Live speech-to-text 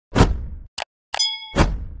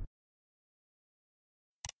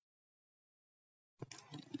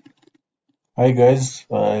Hi guys,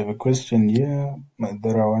 I have a question here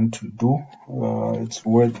that I want to do. It's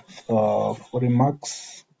worth 40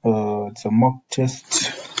 marks. It's a mock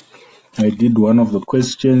test. I did one of the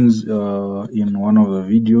questions in one of the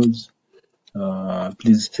videos.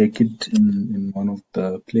 Please check it in one of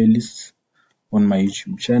the playlists on my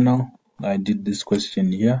YouTube channel. I did this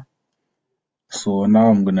question here. So now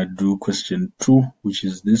I'm gonna do question 2, which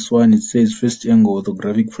is this one. It says first angle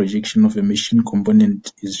orthographic projection of a machine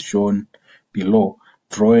component is shown below.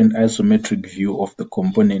 Draw an isometric view of the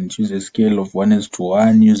component. Use a scale of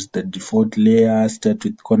 1:1. Use the default layer. Start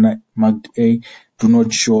with corner marked A. Do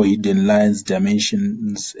not show hidden lines,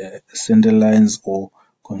 dimensions, center lines, or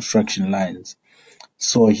construction lines.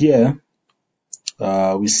 So here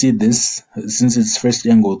we see this, since it's first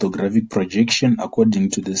angle orthographic projection according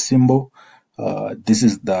to the symbol. This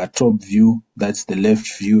is the top view, that's the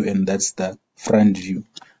left view, and that's the front view,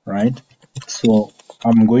 right? So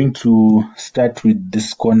I'm going to start with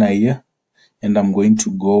this corner here, and I'm going to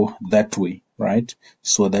go that way, right?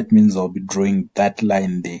 So that means I'll be drawing that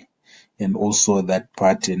line there, and also that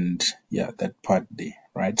part, and yeah, that part there,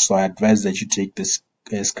 right? So I advise that you take this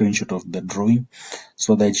screenshot of the drawing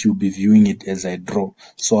so that you'll be viewing it as I draw.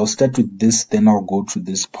 So I'll start with this, then I'll go to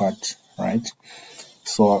this part, right?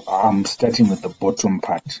 So I'm starting with the bottom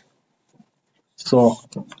part. So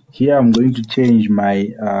here I'm going to change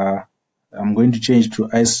my to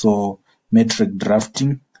isometric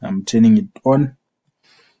drafting. I'm turning it on.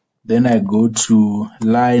 Then I go to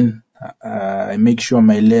line. I make sure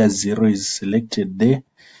my layer 0 is selected there.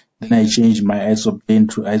 Then I change my iso plane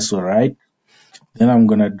to iso right. Then I'm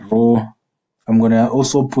gonna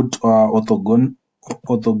also put orthogonal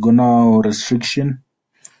restriction.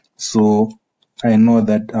 So I know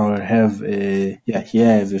that I'll have here I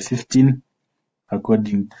have a 15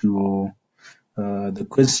 according to the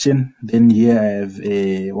question. Then here I have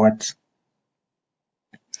a what?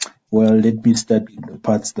 Well, let me start with the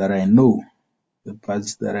parts that I know, the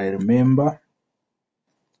parts that I remember.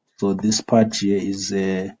 So this part here is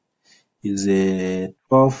a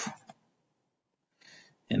 12,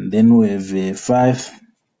 and then we have a 5,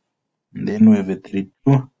 and then we have a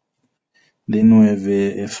 3-2, then we have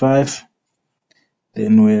a 5,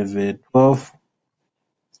 then we have a 12,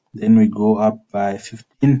 then we go up by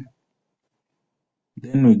 15,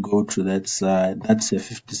 then we go to that side, that's a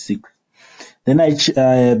 56. Then I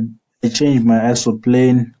change my iso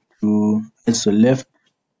plane to iso left,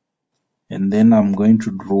 and then I'm going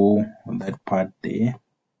to draw that part there.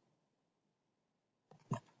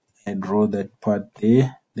 I draw that part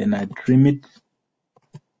there, then I trim it.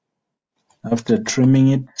 After trimming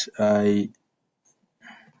it, I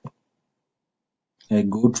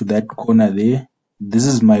go to that corner there. This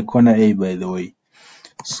is my corner A, by the way.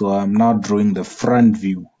 So I'm now drawing the front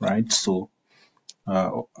view, right? So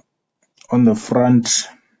on the front,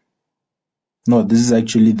 no, this is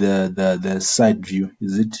actually the side view,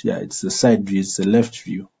 is it? Yeah, it's the side view, it's the left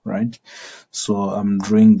view, right? So I'm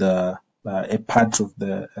drawing the a part of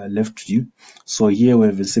the left view. So here we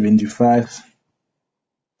have a 75,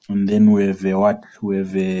 and then we have a what? We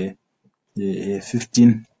have a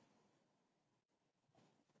 15.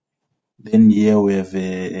 Then here we have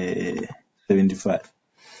a 75.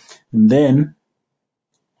 And then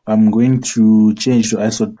I'm going to change to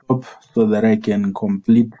isotope so that I can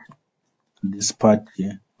complete this part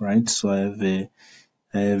here, right? So I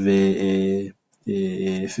have a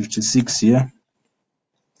 56 here,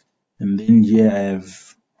 and then here I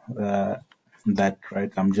have that,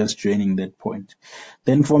 right? I'm just joining that point.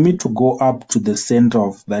 Then for me to go up to the center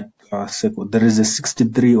of that circle, there is a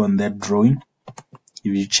 63 on that drawing.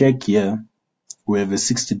 If you check here, we have a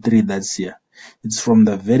 63 that's here. It's from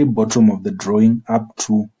the very bottom of the drawing up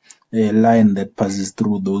to a line that passes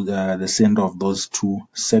through those, the center of those two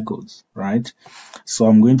circles, right? So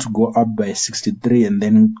I'm going to go up by 63 and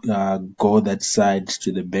then go that side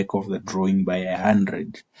to the back of the drawing by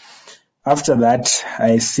 100. After that,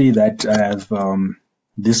 I see that I have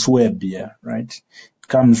this web here, right? It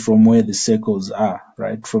comes from where the circles are,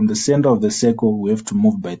 right? From the center of the circle, we have to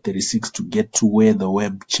move by 36 to get to where the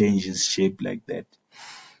web changes shape like that.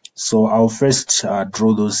 So I'll first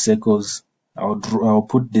draw those circles. I'll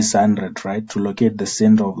put this 100, right, to locate the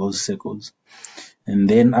center of those circles. And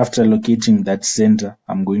then after locating that center,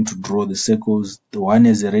 I'm going to draw the circles. The one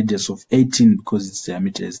has a radius of 18 because its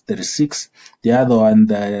diameter is 36. The other one,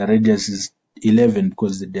 the radius is 11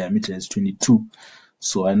 because the diameter is 22.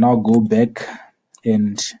 So I now go back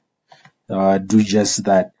and do just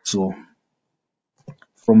that. So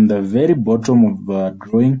from the very bottom of the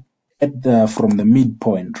drawing, from the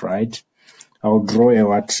midpoint, right, I'll draw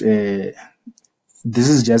a this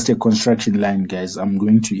is just a construction line, guys. I'm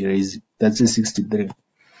going to erase it. That's a 63.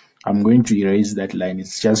 I'm going to erase that line.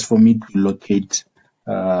 It's just for me to locate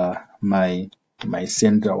my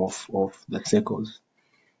center of the circles.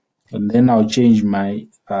 And then I'll change my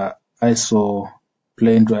iso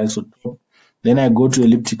plane to isotop. Then I go to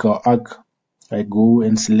elliptical arc. I go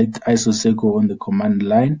and select isocircle on the command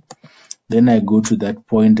line. Then I go to that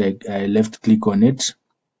point. I left click on it,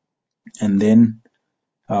 and then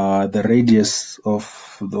the radius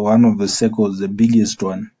of one of the circles, the biggest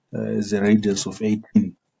one, is a radius of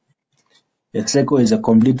 18. A circle is a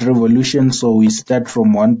complete revolution, so we start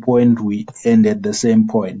from one point, we end at the same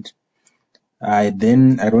point. I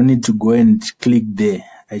don't need to go and click there.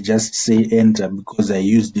 I just say enter because I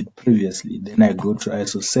used it previously. Then I go to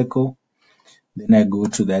isocircle. Then I go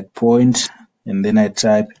to that point, and then I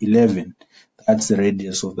type 11. That's the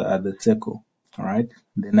radius of the other circle. All right.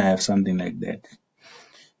 Then I have something like that.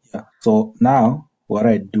 Yeah. So now what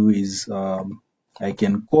I do is I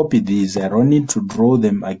can copy these. I don't need to draw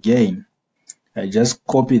them again. I just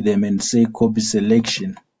copy them and say copy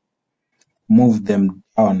selection. Move them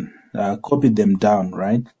down. Copy them down,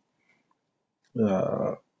 right?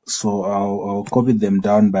 So I'll copy them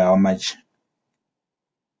down by how much?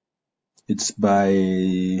 It's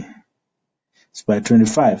by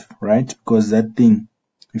 25, right? Because that thing,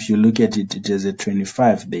 if you look at it, it has a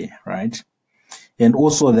 25 there, right? And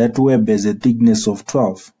also that web has a thickness of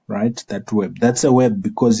 12, right? That web. That's a web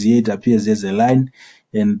because here it appears as a line,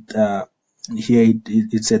 and here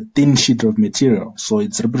it's a thin sheet of material. So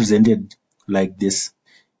it's represented like this,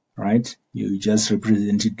 right? You just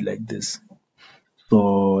represent it like this.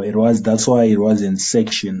 So that's why it wasn't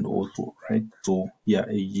sectioned also, right? So yeah,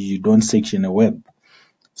 you don't section a web.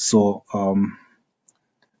 So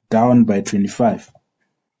down by 25,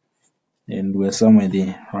 and we're somewhere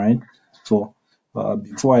there, right? So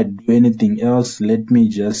before I do anything else, let me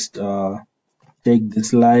just take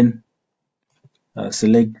this line,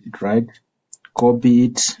 select it, right? Copy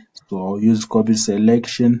it. So I'll use copy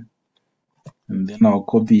selection, and then I'll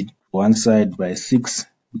copy it one side by 6,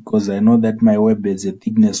 because I know that my web has a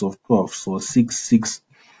thickness of 12. So 6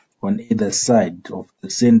 on either side of the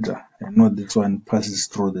center. I know this one passes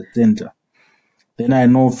through the center. Then I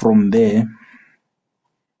know from there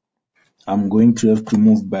I'm going to have to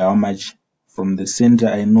move by how much? From the center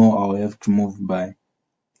I know I'll have to move by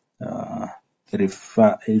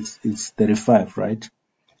 35. It's 35, right?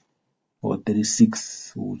 Or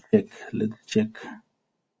 36. We'll check. Let's check.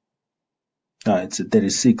 It's a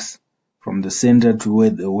 36. From the center to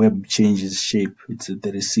where the web changes shape, it's a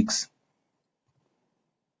 36.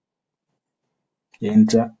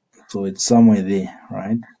 Enter. So it's somewhere there,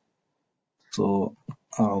 right? So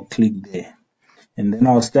I'll click there, and then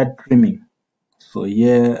I'll start trimming. So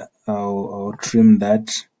here I'll trim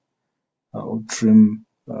that. I'll trim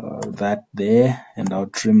that there, and I'll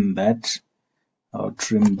trim that. I'll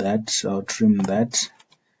trim that. I'll trim that.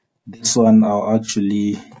 This one I'll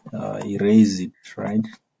actually erase it, right?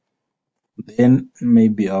 Then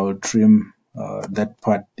maybe I'll trim that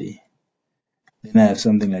part there. Then I have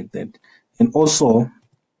something like that. And also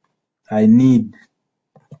I need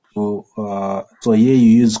to so here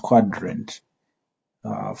you use quadrant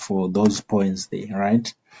for those points there,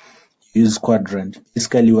 right? Use quadrant.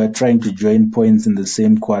 Basically we're trying to join points in the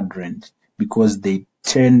same quadrant because they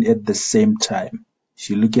turn at the same time. If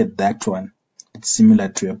you look at that one, it's similar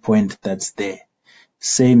to a point that's there.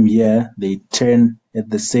 Same here, they turn at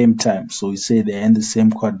the same time. So we say they're in the same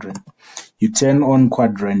quadrant. You turn on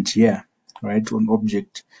quadrant here, right? On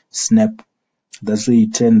object, snap. That's where you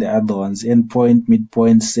turn the other ones. Endpoint,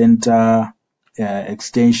 midpoint, center,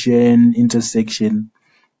 extension, intersection.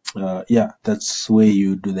 Yeah, that's where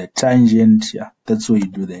you do the tangent. Yeah, that's where you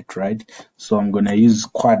do that, right? So I'm gonna use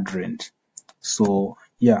quadrant. So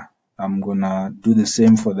yeah, I'm gonna do the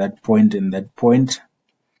same for that point and that point.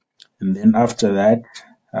 And then after that,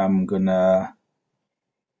 I'm gonna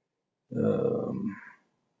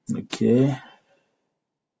okay.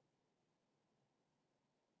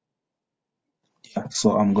 Yeah,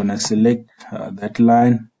 so I'm gonna select that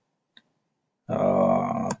line,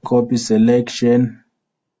 copy selection,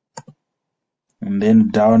 and then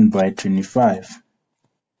down by 25,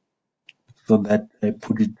 so that I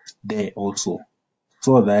put it there also,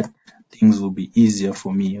 so that things will be easier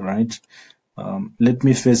for me, right? Let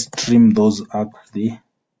me first trim those arcs there.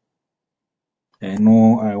 I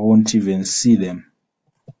know I won't even see them,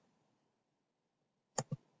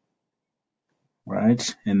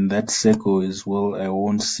 right? And that circle as well, I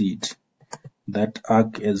won't see it. That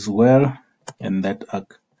arc as well, and that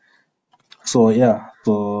arc. So yeah,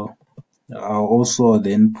 so I'll also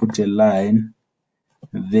then put a line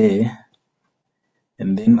there,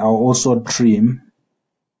 and then I'll also trim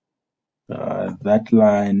that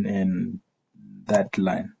line and that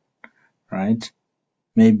line, right?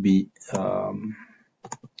 Maybe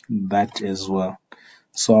that as well.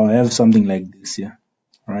 So I'll have something like this here,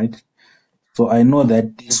 right? So I know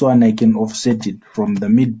that this one I can offset it from the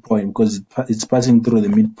midpoint because it's passing through the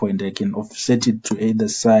midpoint. I can offset it to either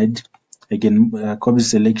side. I can copy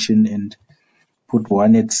selection and put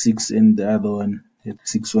one at 6 and the other one at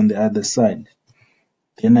 6 on the other side.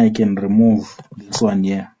 Then I can remove this one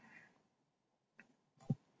here.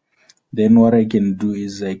 Then what I can do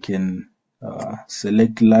is I can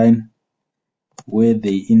select line where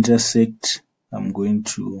they intersect. I'm going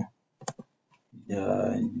to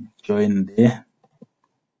join there,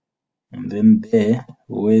 and then there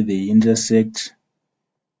where they intersect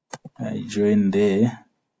I join there,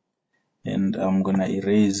 and I'm gonna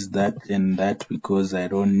erase that and that because I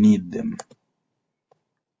don't need them.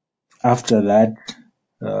 After that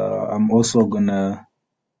I'm also gonna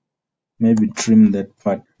maybe trim that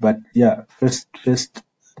part, but yeah, first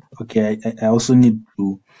okay, I also need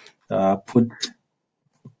to put,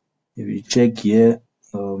 if you check here,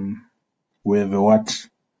 we have a what.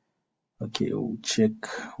 Okay, we'll check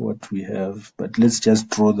what we have, but let's just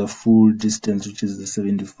draw the full distance, which is the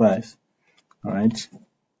 75. All right,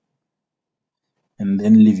 and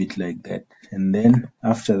then leave it like that. And then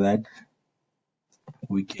after that,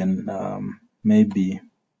 we can maybe,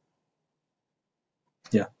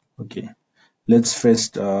 yeah, okay. Let's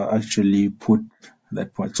first actually put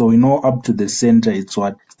that point. So we know up to the center it's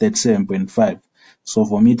what, 37.5. So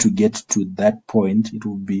for me to get to that point, it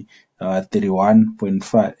will be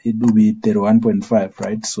 31.5. It will be 31.5,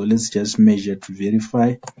 right? So let's just measure to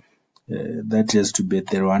verify. That has to be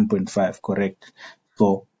 31.5, correct?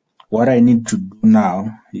 So what I need to do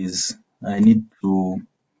now is I need to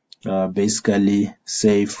basically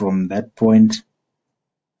say from that point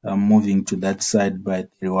I'm moving to that side by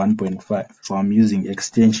 31.5. So I'm using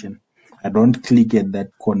extension. I don't click at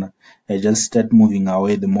that corner. I just start moving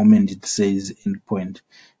away the moment it says endpoint.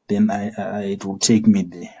 Then it will take me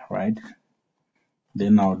there, right?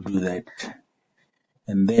 Then I'll do that.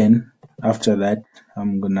 And then after that,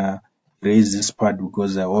 I'm gonna erase this part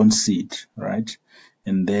because I won't see it, right?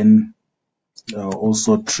 And then I'll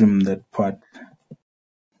also trim that part.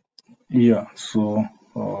 Yeah, so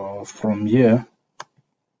from here,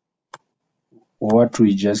 what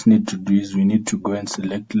we just need to do is we need to go and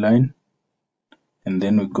select line, and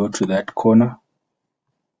then we go to that corner.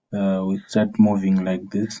 We start moving like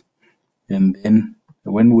this, and then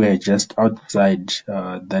when we're just outside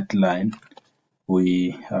that line,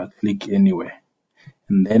 we click anywhere,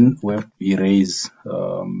 and then we have to erase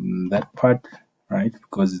that part, right?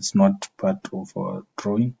 Because it's not part of our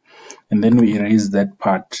drawing, and then we erase that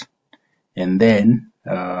part, and then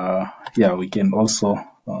yeah, we can also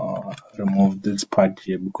remove this part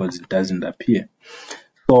here because it doesn't appear.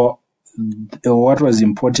 So what was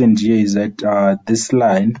important here is that this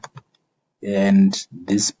line and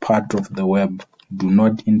this part of the web do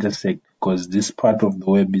not intersect, because this part of the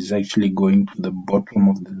web is actually going to the bottom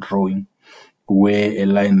of the drawing where a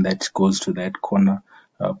line that goes to that corner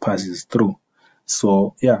passes through.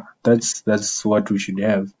 So yeah, that's what we should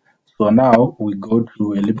have. So now we go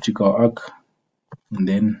to elliptical arc, and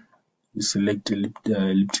then we select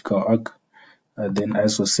elliptical arc, then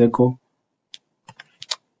isocircle,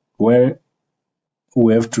 where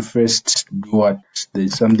we have to first do what?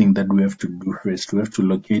 There's something that we have to do first. We have to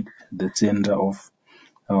locate the center of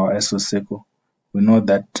our isocircle. We know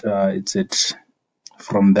that it's at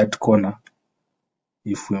from that corner.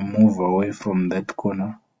 If we move away from that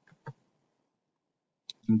corner,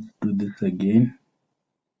 let's do this again.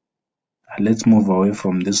 Let's move away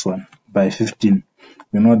from this one by 15.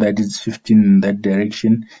 We know that it's 15 in that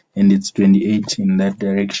direction and it's 28 in that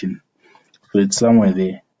direction. So it's somewhere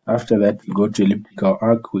there. After that, we go to elliptical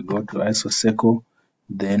arc, we go to isocircle,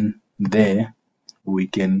 then there we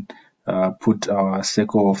can put our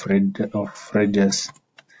circle of radius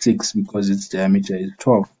 6 because its diameter is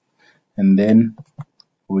 12, and then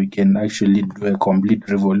we can actually do a complete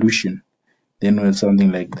revolution. Then we have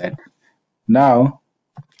something like that. Now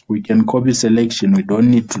we can copy selection. We don't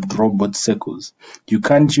need to draw both circles. You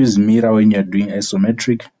can't use mirror when you're doing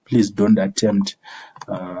isometric. Please don't attempt.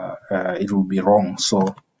 It will be wrong.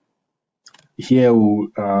 So here we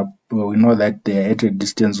know that they're at a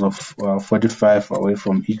distance of 45 away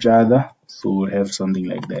from each other. So we'll have something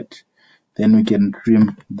like that. Then we can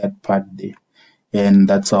trim that part there. And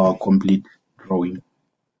that's our complete drawing.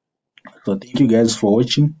 So thank you guys for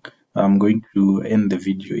watching. I'm going to end the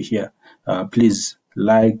video here. Please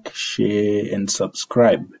like, share, and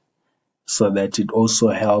subscribe so that it also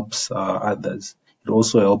helps others. It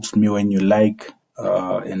also helps me when you like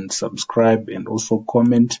and subscribe and also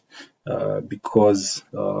comment, because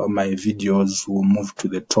my videos will move to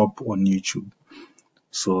the top on YouTube.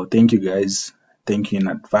 So thank you guys. Thank you in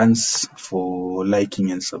advance for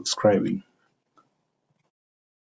liking and subscribing.